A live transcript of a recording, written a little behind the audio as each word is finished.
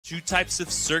two types of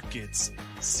circuits,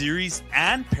 series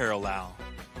and parallel.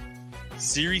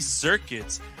 Series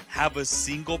circuits have a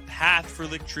single path for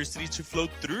electricity to flow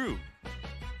through.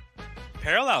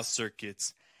 Parallel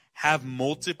circuits have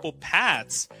multiple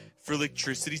paths for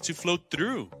electricity to flow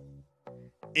through.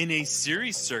 In a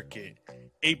series circuit,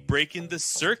 a break in the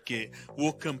circuit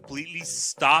will completely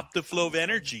stop the flow of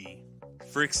energy.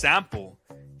 For example,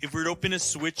 if we were to open a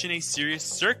switch in a series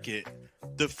circuit,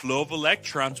 the flow of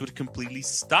electrons would completely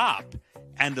stop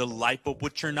and the light bulb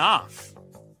would turn off.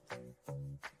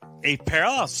 A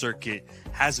parallel circuit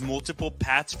has multiple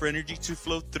paths for energy to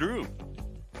flow through.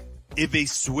 If a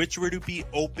switch were to be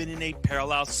open in a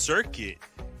parallel circuit,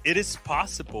 it is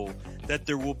possible that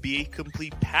there will be a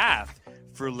complete path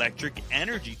for electric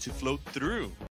energy to flow through.